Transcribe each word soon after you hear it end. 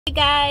Hey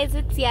guys,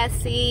 it's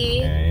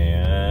Yessie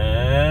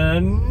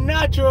and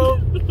Nacho.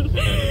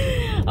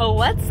 Oh,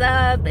 what's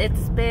up?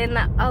 It's been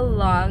a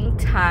long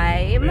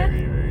time.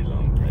 Very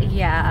long time.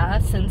 Yeah,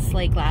 since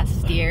like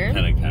last year.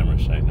 Kind of camera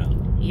shy now.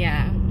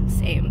 Yeah,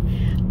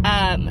 same.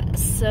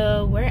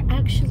 So we're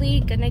actually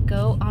gonna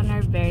go on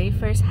our very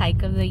first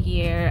hike of the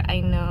year.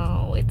 I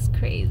know, it's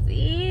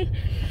crazy.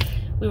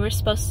 We were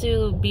supposed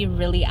to be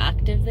really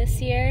active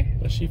this year,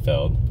 But she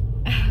failed.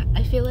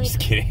 I feel like, Just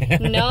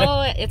kidding.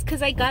 no, it's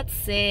because I got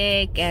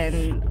sick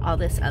and all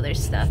this other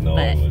stuff. No,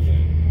 it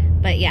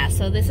wasn't. But yeah,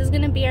 so this is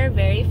gonna be our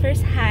very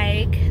first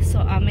hike, so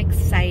I'm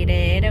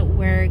excited.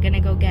 We're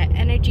gonna go get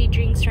energy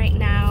drinks right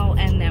now,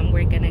 and then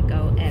we're gonna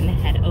go and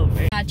head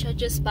over. Nacho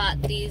just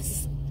bought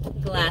these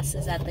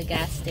glasses at the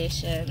gas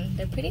station.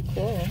 They're pretty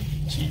cool.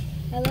 Cheap.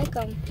 I like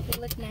them. They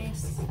look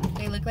nice.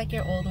 They look like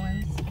your old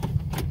ones.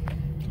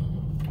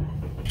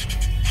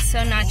 So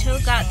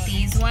Nacho got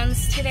these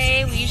ones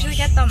today. We usually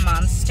get the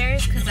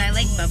monsters because I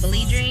like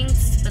bubbly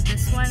drinks, but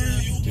this one,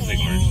 Tastes like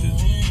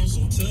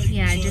oranges.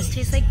 yeah, it just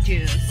tastes like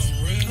juice.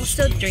 We'll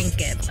still drink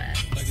it, but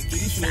I'm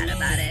sad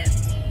about it.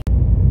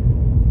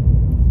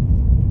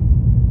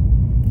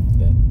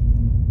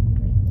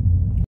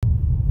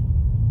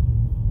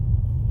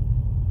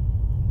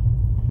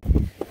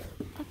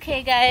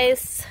 Okay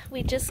guys,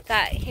 we just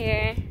got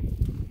here.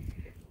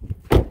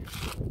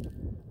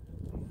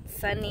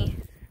 Sunny.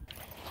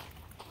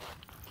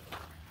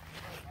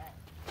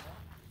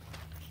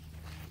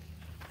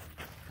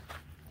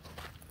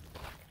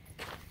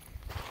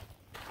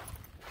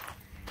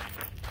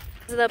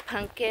 This is the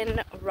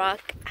Pumpkin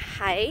Rock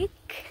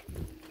hike,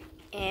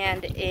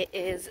 and it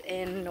is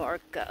in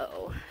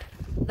Norco.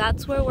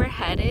 That's where we're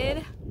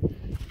headed.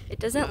 It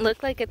doesn't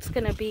look like it's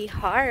gonna be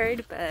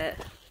hard, but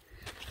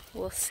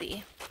we'll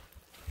see.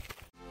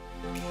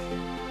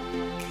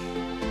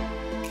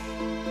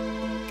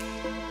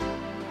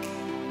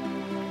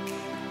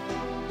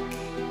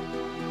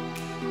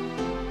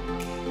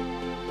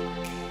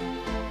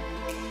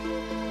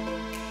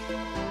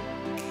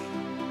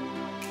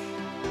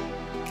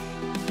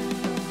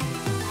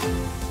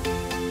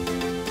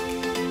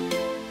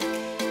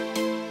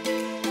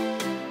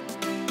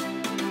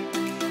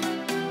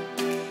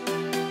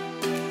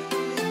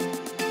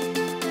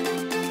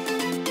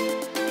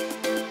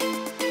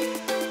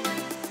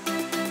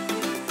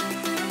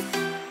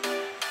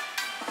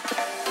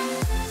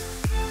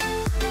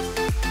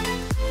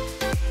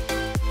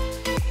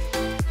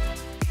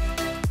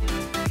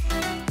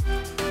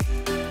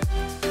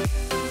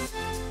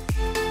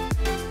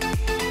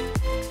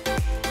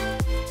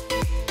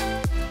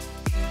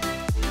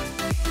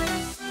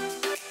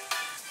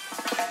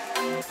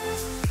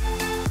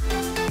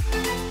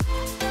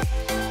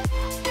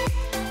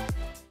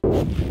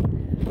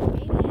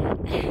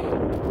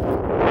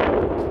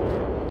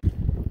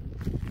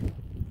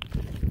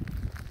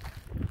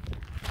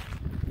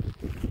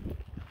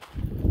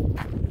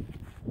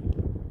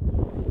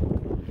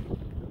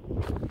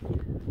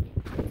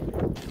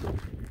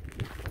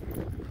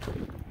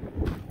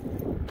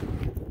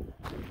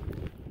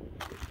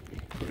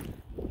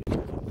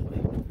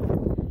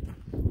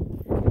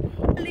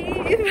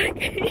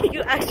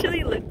 You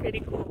actually look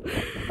pretty cool.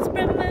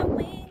 Spread my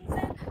wings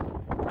and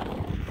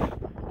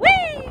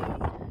whee!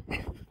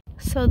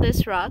 So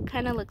this rock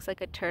kind of looks like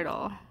a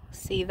turtle.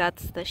 See,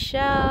 that's the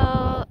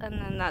shell,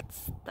 and then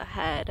that's the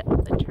head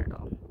of the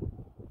turtle.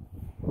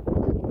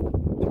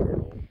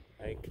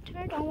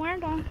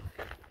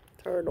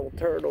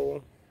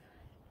 Turtle.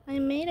 I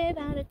made it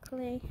out of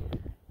clay.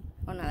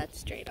 Oh no,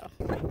 that's Dreidel.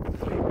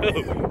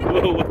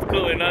 Whoa, what's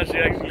going on? She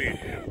actually.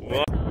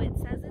 What? So it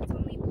says it's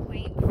only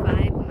 0.5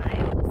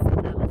 miles, so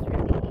that was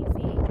really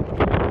easy.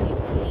 The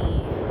only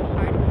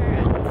hard part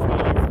I would say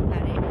is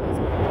that it goes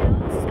uphill,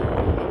 so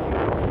if you're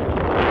not going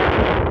to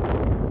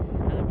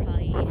I would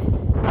probably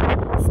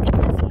skip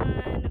this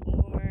one,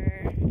 or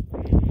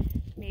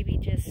maybe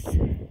just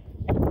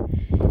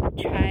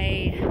try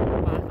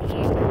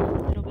walking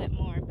a little bit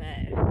more, but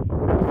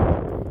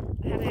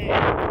I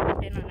haven't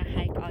been on a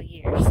hike all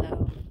year, so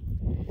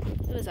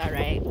it was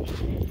alright.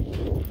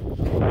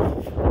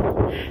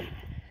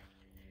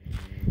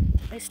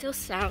 I still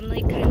sound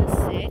like kind of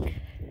sick.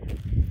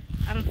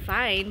 I'm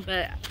fine,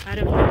 but out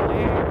of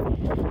nowhere,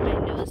 my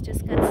nose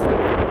just got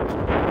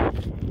stuck.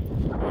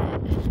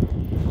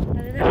 But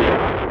other than that,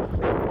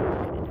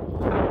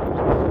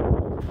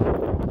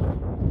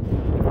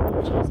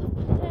 she's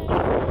over there.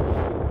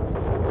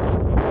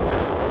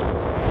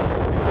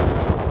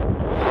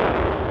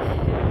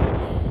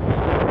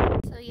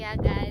 So yeah,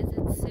 guys,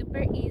 it's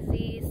super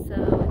easy. So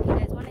if you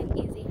guys want an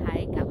easy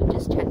hike, I would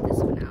just check this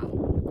one out.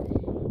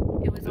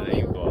 It was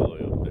only.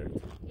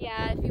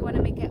 Yeah, if you want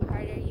to make it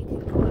harder, you can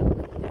go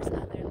up. There's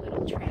other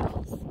little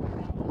trails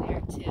around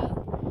there too.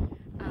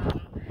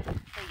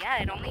 But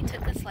yeah, it only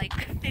took us like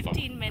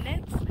 15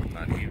 minutes.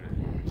 Not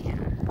even. Yeah.